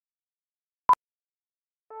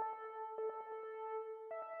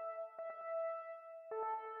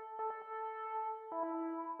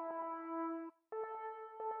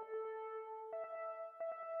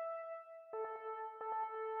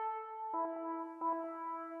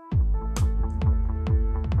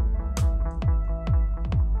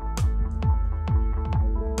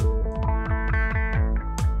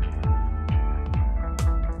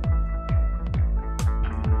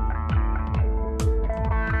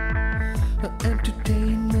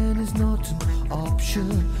Entertainment is not an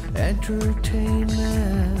option.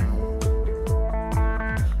 Entertainment.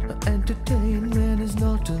 Entertainment is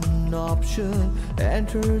not an option.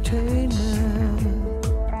 Entertainment.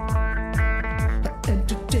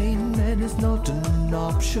 Entertainment is not an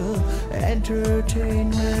option.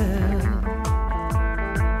 Entertainment.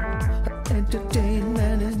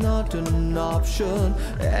 Entertainment is not an option.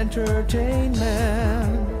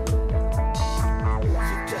 Entertainment.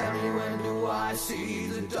 I see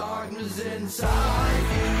the darkness inside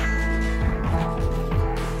you.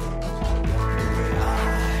 The way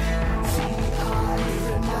I see, I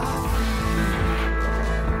hear and I feel.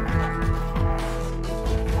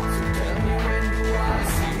 So tell me, when do I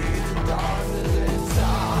see the darkness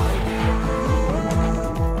inside you? The way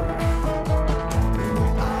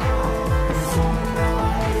I see, I hear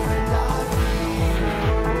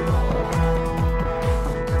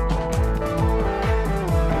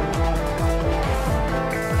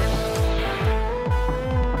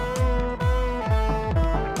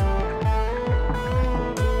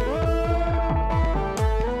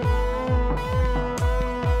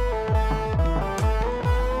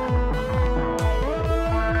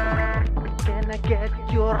and I get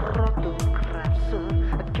your autographs?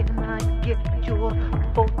 Can I get your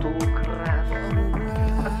photographs?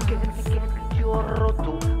 Can I get your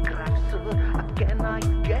autographs? Can I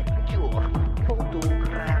get your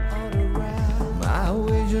photographs? My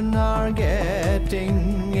vision are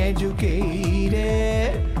getting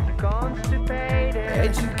educated, Constipated,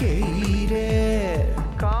 educated,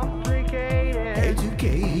 complicated,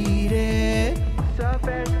 educated,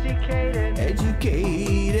 sophisticated,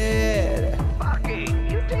 educated.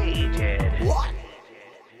 What?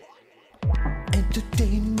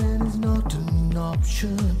 Entertainment is not an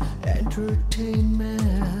option.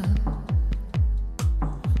 Entertainment.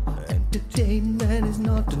 Entertainment is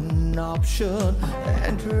not an option.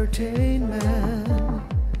 Entertainment.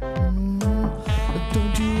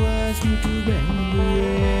 Don't you ask me to bend the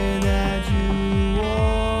way that you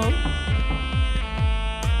want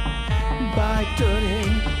by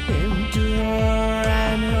turning